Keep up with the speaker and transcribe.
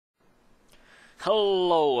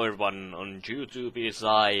Hello everyone, on YouTube is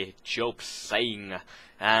I, Job Saying,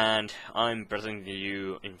 and I'm presenting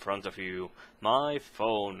you in front of you my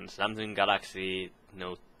phone, Samsung Galaxy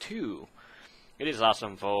Note 2. It is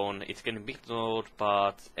awesome phone, it's getting bit old,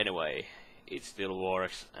 but anyway, it still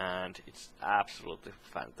works and it's absolutely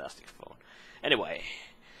fantastic phone. Anyway,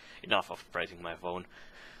 enough of praising my phone.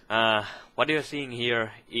 What you're seeing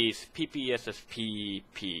here is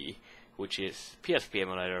PPSSPP, which is PSP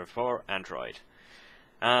emulator for Android.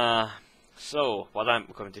 So what I'm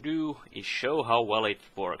going to do is show how well it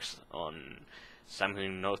works on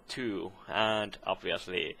Samsung Note 2 and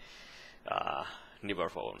obviously newer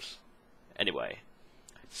phones. Anyway,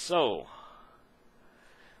 so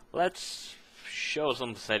let's show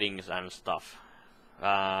some settings and stuff.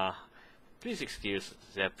 Please excuse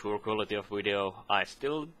the poor quality of video. I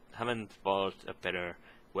still haven't bought a better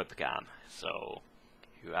webcam, so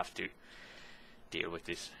you have to deal with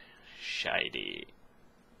this shady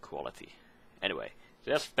quality. Anyway,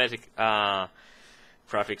 just basic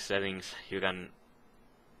graphics settings. You can,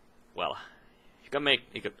 well, you can make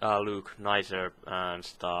it look nicer and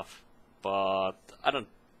stuff, but I don't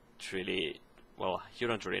really, well, you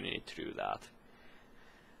don't really need to do that.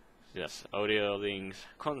 Just audio things,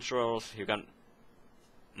 controls, you can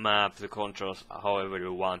map the controls however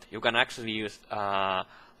you want. You can actually use,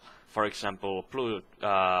 for example,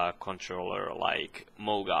 Bluetooth controller like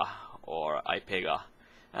Moga or iPega,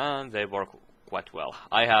 and they work quite well.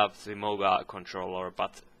 I have the Moga controller,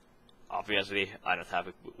 but obviously I don't have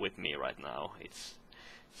it with me right now. It's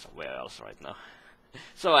somewhere else right now.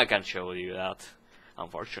 So I can't show you that,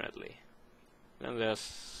 unfortunately. Then there's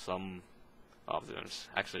some options.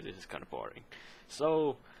 Actually, this is kind of boring.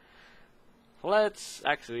 So let's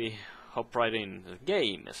actually hop right in the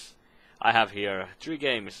games. I have here 3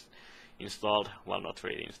 games installed. Well, not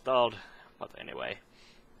really installed, but anyway.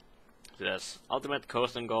 There's Ultimate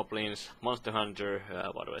Coast and Goblins, Monster Hunter,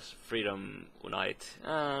 Freedom Unite,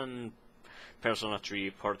 and Persona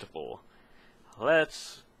 3 Portable.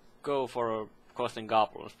 Let's go for Coast and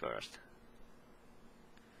Goblins first.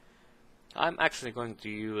 I'm actually going to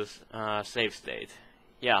use save state.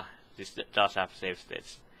 Yeah, this does have save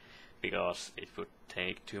states, because it would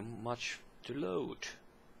take too much to load.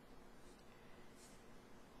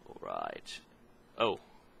 Alright. Oh,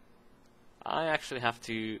 I actually have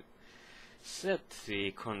to set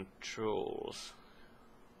the controls.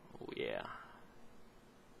 Oh yeah.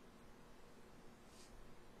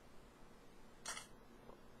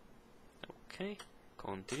 Okay,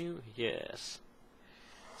 continue, yes.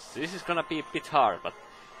 So this is gonna be a bit hard, but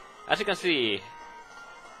as you can see,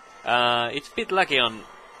 it's a bit laggy on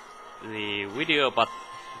the video, but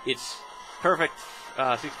it's perfect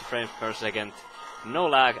 60 frames per second, no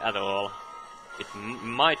lag at all. It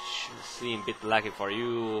might seem a bit laggy for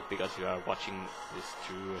you because you are watching this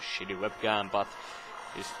through a shitty webcam, but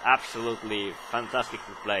it's absolutely fantastic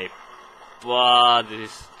to play. But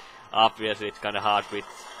this obviously it's kind of hard with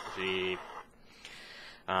the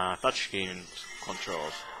touchscreen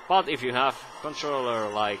controls. But if you have controller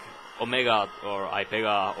like Omega or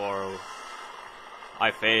iPega or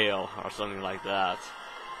iFail or something like that,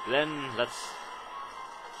 then that's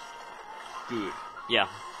good. Yeah.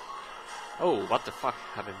 Oh, what the fuck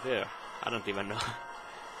happened there? I don't even know.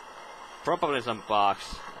 Probably some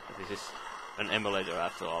bugs. This is an emulator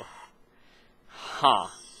after all. Huh.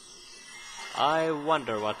 I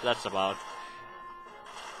wonder what that's about.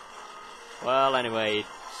 Well, anyway, it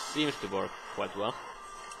seems to work quite well.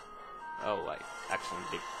 Oh, I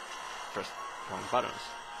accidentally pressed wrong buttons.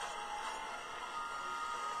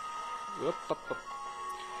 Whoop, up, up.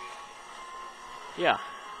 Yeah.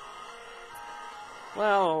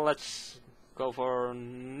 Well, let's go for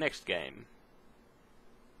next game.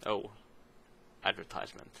 Oh,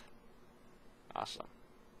 advertisement. Awesome.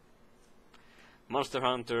 Monster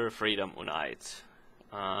Hunter Freedom Unite.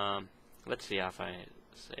 Let's see if I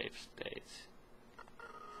save state.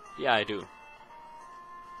 Yeah, I do.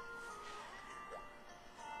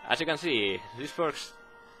 As you can see, this works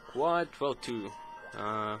quite well too.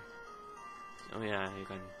 Oh yeah, you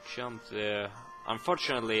can jump there.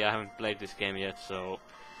 Unfortunately, I haven't played this game yet, so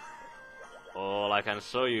all I can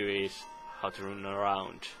show you is how to run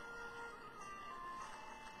around.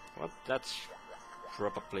 Well, that's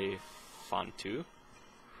probably fun too,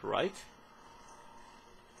 right?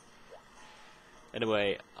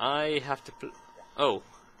 Anyway, I have to oh,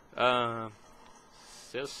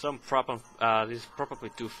 there's some problem. This is probably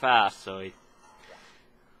too fast, so it.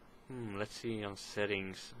 Let's see on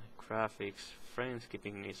settings, graphics, frame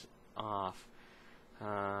skipping is off.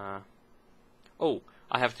 Oh,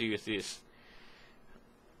 I have to use this.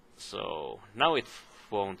 So now it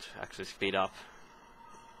won't actually speed up.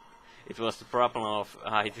 it was the problem of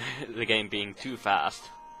the game being too fast,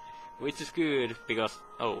 which is good because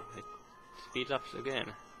oh, it speeds up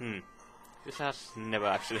again. This has never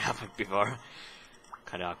actually happened before.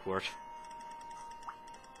 Kinda awkward.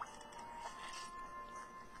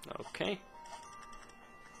 Okay.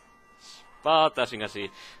 But as you can see,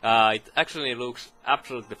 it actually looks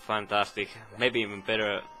absolutely fantastic. Maybe even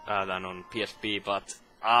better than on PSP, but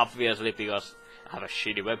obviously because I have a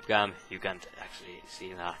shitty webcam, you can't actually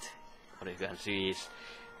see that. What you can see is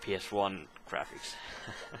PS1 graphics.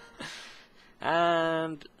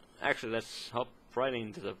 And actually, let's hop right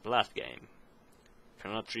into the last game.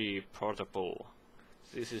 P3P Portable.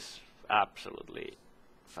 This is absolutely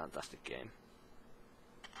fantastic game.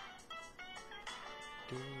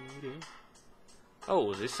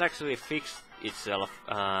 Oh, this actually fixed itself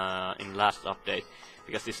in last update,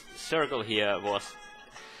 because this circle here was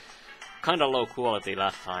kinda low quality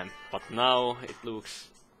last time, but now it looks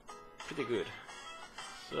pretty good.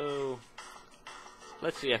 So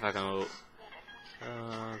let's see if I can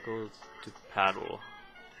go to paddle.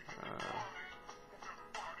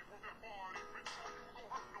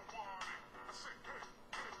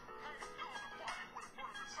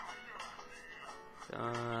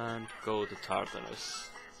 And go to Tartarus.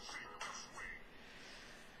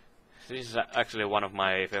 This is actually one of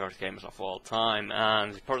my favorite games of all time,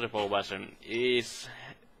 and the portable version is,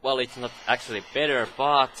 well, it's not actually better,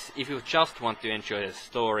 but if you just want to enjoy the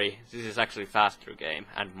story, this is actually a faster game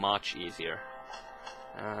and much easier.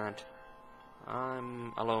 And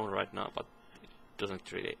I'm alone right now, but it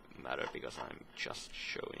doesn't really matter because I'm just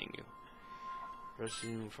showing you.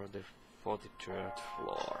 Resume for the 43rd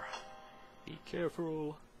floor. Be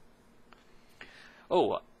careful.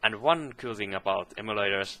 Oh, and one cool thing about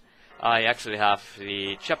emulators, I actually have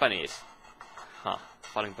the Japanese.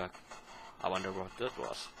 Falling back. I wonder what that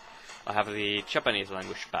was. I have the Japanese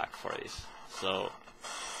language back for this. So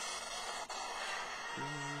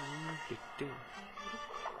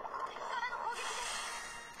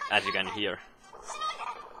as you can hear.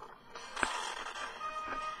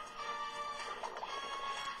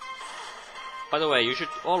 By the way, you should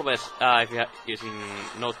always, if you're using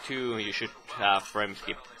Note 2, you should have frame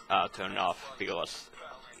skip turned off, because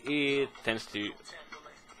it tends to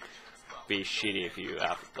be shitty if you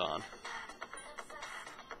have it on.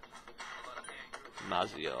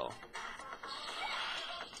 Mazio.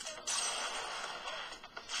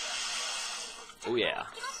 Oh yeah.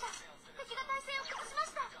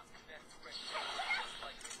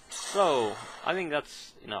 So, I think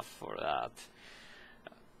that's enough for that.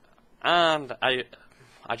 And I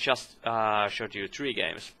just showed you 3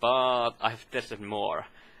 games, but I've tested more.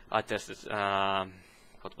 I tested,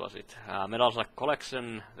 what was it? Metal Slug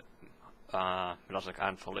Collection, Metal Slug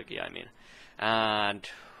Anthology, I mean. And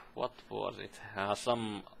what was it?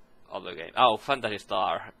 Some other game. Oh, Phantasy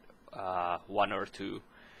Star 1 or 2,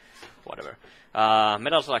 whatever.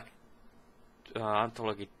 Metal Slug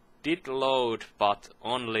Anthology did load, but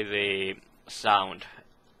only the sound.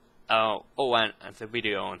 And the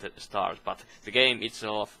video on the start, but the game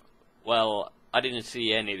itself, well, I didn't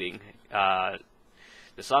see anything. The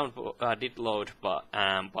sound did load, but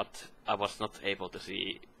I was not able to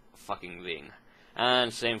see a fucking thing.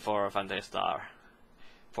 And same for Phantasy Star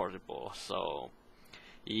Portable. So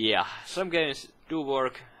yeah, some games do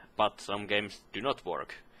work, but some games do not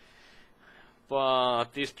work.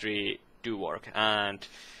 But these 3 do work, and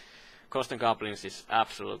Ghosts and Goblins is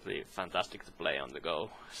absolutely fantastic to play on the go.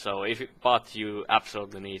 So but you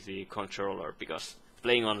absolutely need the controller, because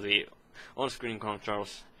playing on the on-screen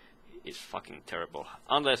controls is fucking terrible.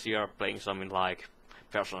 Unless you are playing something like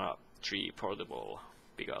Persona 3 Portable,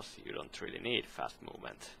 because you don't really need fast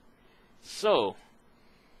movement. So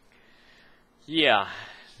yeah,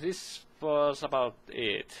 this was about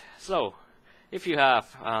it. So if you have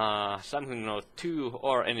Samsung Note 2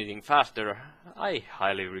 or anything faster, I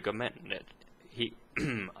highly recommend it.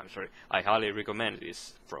 I highly recommend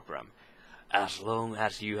this program. As long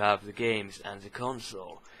as you have the games and the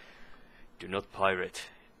console. Do not pirate.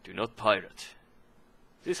 Do not pirate.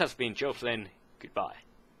 This has been Joe Flynn. Goodbye.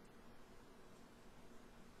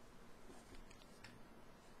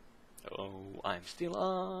 Oh, I'm still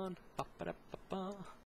on. Ba -ba -da -ba -ba.